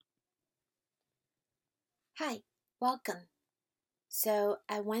Hi, welcome. So,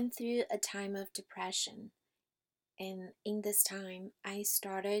 I went through a time of depression, and in this time, I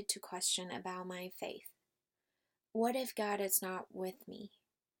started to question about my faith. What if God is not with me?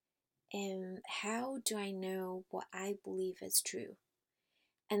 And how do I know what I believe is true?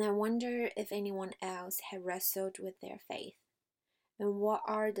 And I wonder if anyone else had wrestled with their faith, and what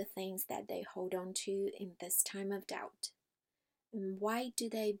are the things that they hold on to in this time of doubt? And why do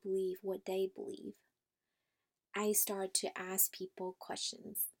they believe what they believe? I start to ask people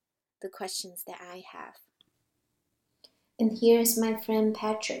questions, the questions that I have. And here's my friend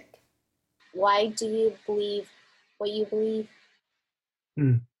Patrick. Why do you believe what you believe?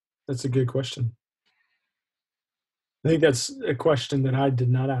 Hmm, that's a good question. I think that's a question that I did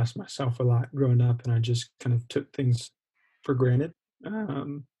not ask myself a lot growing up, and I just kind of took things for granted.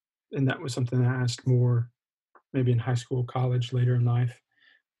 Um, and that was something I asked more maybe in high school, college, later in life.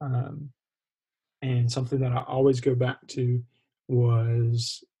 Um, and something that I always go back to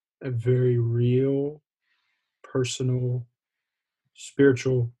was a very real, personal,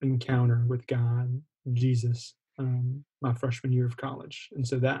 spiritual encounter with God, Jesus, my freshman year of college. And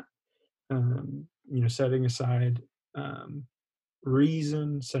so that, setting aside um,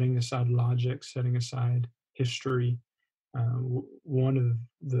 reason, setting aside logic, setting aside history. One of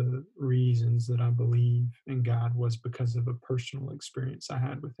the reasons that I believe in God was because of a personal experience I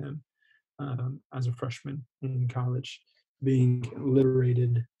had with Him as a freshman in college, being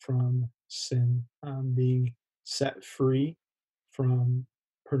liberated from sin, being set free from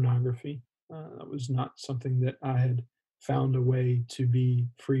pornography. That was not something that I had found a way to be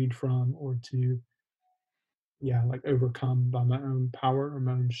freed from or to, yeah, like overcome by my own power or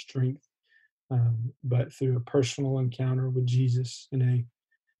my own strength, but through a personal encounter with Jesus in a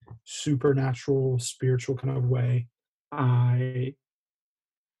supernatural, spiritual kind of way, I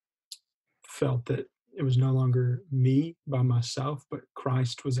felt that it was no longer me by myself, but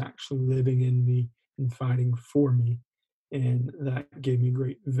Christ was actually living in me and fighting for me. And that gave me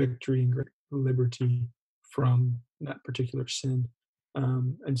great victory and great liberty from that particular sin.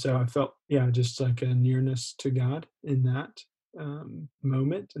 And so I felt, yeah, just like a nearness to God in that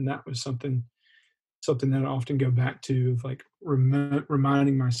moment. And that was something that I often go back to of like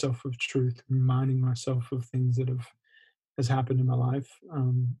reminding myself of truth, reminding myself of things that has happened in my life.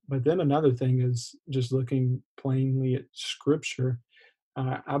 But then another thing is just looking plainly at scripture.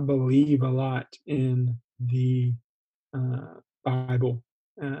 I believe a lot in the Bible.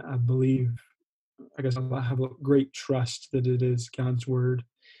 I believe, I guess I have a great trust that it is God's word.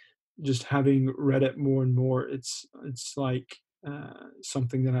 Just having read it more and more, it's like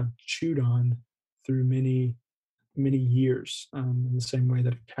something that I've chewed on through many years, in the same way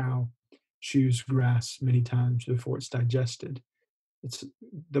that a cow chews grass many times before it's digested. It's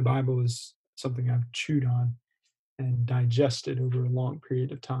the Bible is something I've chewed on and digested over a long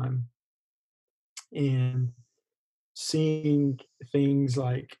period of time, and seeing things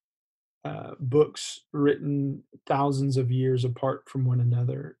like books written thousands of years apart from one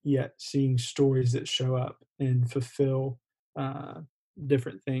another, yet seeing stories that show up and fulfill uh,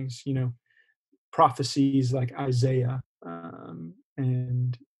 different things. Prophecies like Isaiah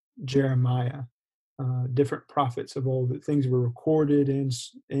and Jeremiah, different prophets of old, that things were recorded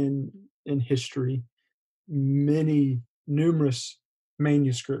in history, many numerous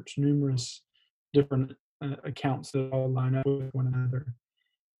manuscripts, numerous different accounts that all line up with one another,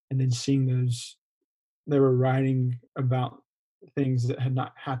 and then seeing those they were writing about things that had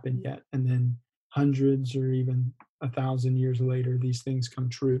not happened yet, and then hundreds or even 1,000 years later, these things come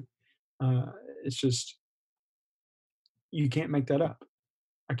true. Uh, it's just you can't make that up.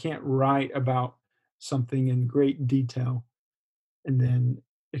 I can't write about something in great detail and then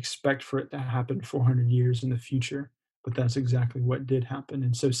expect for it to happen 400 years in the future. But that's exactly what did happen.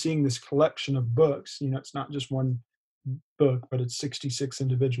 And so seeing this collection of books, it's not just one book, but it's 66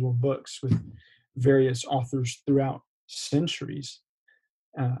 individual books with various authors throughout centuries.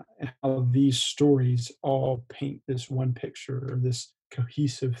 And how these stories all paint this one picture or this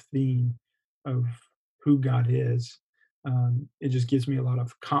cohesive theme of who God is. It just gives me a lot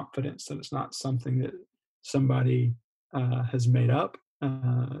of confidence that it's not something that somebody has made up,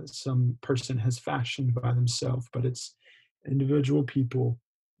 some person has fashioned by themselves, but it's individual people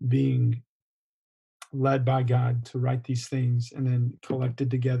being led by God to write these things and then collected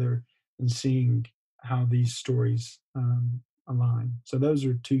together and seeing how these stories align. So those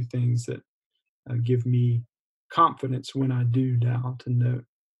are two things that give me confidence when I do doubt, and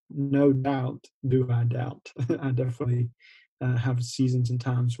no doubt do I doubt. I definitely have seasons and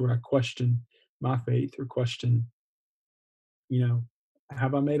times where I question my faith or question, you know,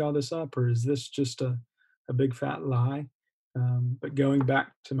 have I made all this up or is this just a a big fat lie. But going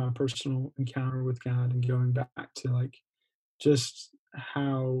back to my personal encounter with God and going back to like just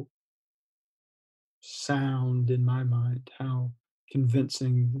how sound in my mind, how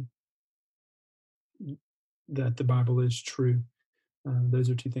convincing that the Bible is true. Those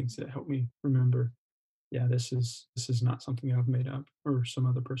are two things that help me remember. Yeah, this is not something I've made up or some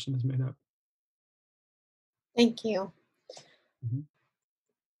other person has made up. Thank you. Mhm.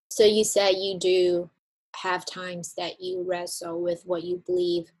 So you said you do have times that you wrestle with what you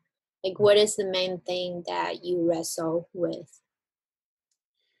believe. Like, Right. what is the main thing that you wrestle with?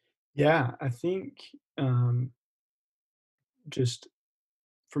 Yeah, I think just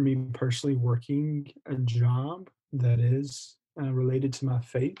for me personally, working a job that is related to my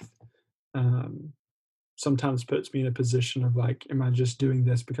faith um, sometimes puts me in a position of like, am I just doing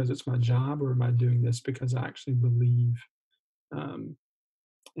this because it's my job, or am I doing this because I actually believe um,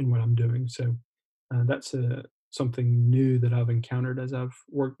 in what I'm doing? So that's something new that I've encountered as I've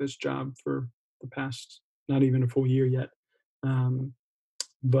worked this job for the past not even a full year yet. Um,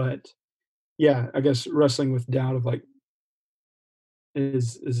 but yeah, I guess wrestling with doubt of like,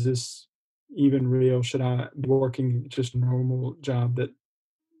 is this even real? Should I be working just a normal job that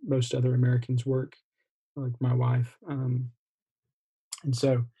most other Americans work, like my wife? And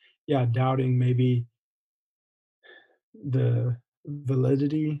so, yeah, doubting maybe the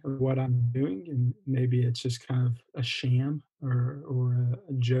validity of what I'm doing, and maybe it's just kind of a sham or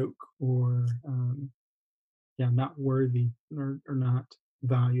a joke, or yeah, not worthy or not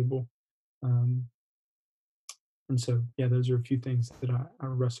valuable. Um, and so, yeah, those are a few things that I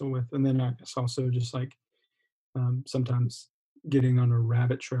wrestle with, and then I guess also just like sometimes getting on a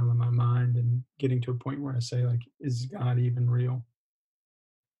rabbit trail in my mind and getting to a point where I say like, is God even real?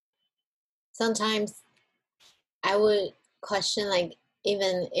 Sometimes I would question, like,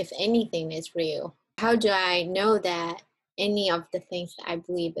 even if anything is real. How do I know that any of the things that I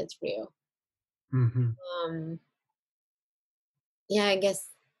believe is real? Hmm. Um, yeah, I guess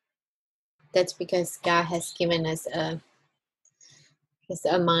that's because God has given us a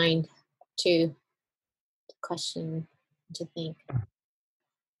mind to question, to think.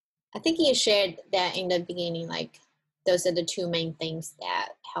 I think you shared that in the beginning, like those are the two main things that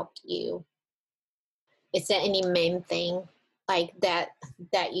helped you. Is there any main thing like that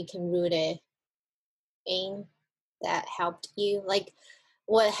you can root it in that helped you? Like,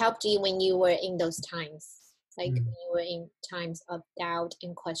 what helped you when you were in those times? Like when you were in times of doubt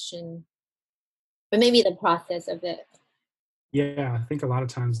and question, but maybe the process of it. Yeah, I think a lot of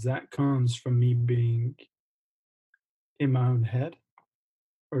times that comes from me being in my own head,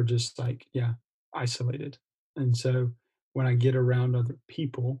 or just like, yeah, isolated. And so when I get around other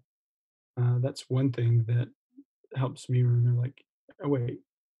people, that's one thing that helps me remember like, oh wait,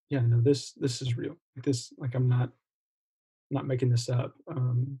 yeah, no, this is real. Like this, like I'm not making this up.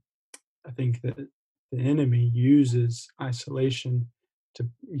 I think that the enemy uses isolation to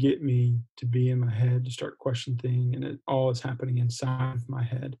get me to be in my head, to start questioning things, and it all is happening inside of my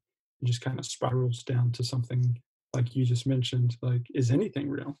head. It just kind of spirals down to something like you just mentioned, like, is anything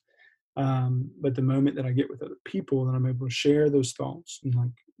real? But the moment that I get with other people, then I'm able to share those thoughts and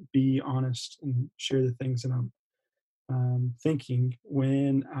like be honest and share the things that I'm thinking.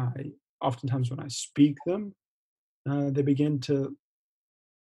 When I oftentimes when I speak them, they begin to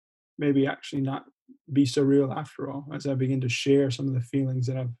maybe actually not be so real after all. As I begin to share some of the feelings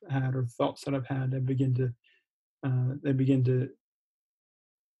that I've had or thoughts that I've had, they begin to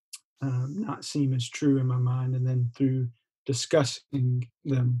not seem as true in my mind. And then through discussing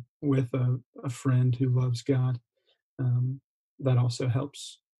them with a friend who loves God, um, that also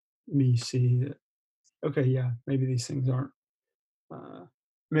helps me see that, okay, yeah, maybe these things aren't, uh,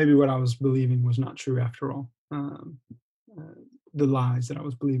 maybe what I was believing was not true after all. Uh, the lies that I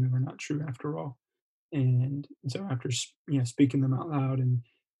was believing were not true after all. And so after speaking them out loud and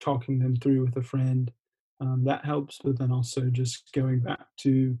talking them through with a friend, that helps. But then also just going back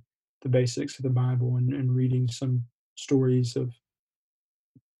to the basics of the Bible and reading some stories of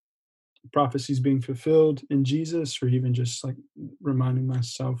prophecies being fulfilled in Jesus, or even just like reminding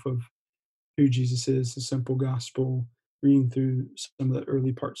myself of who Jesus is, the simple gospel, reading through some of the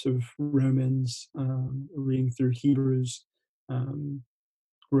early parts of Romans, reading through Hebrews, um,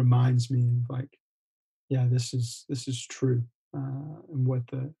 reminds me of like, yeah, this is true, and what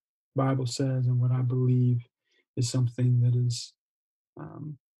the Bible says and what I believe is something that is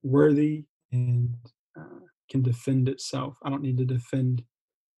worthy and can defend itself. I don't need to defend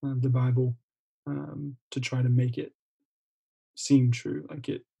the Bible to try to make it seem true. Like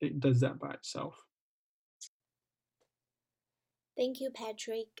it does that by itself. Thank you,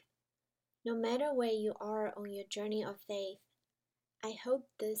 Patrick. No matter where you are on your journey of faith, I hope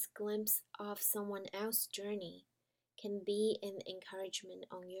this glimpse of someone else's journey can be an encouragement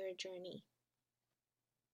on your journey.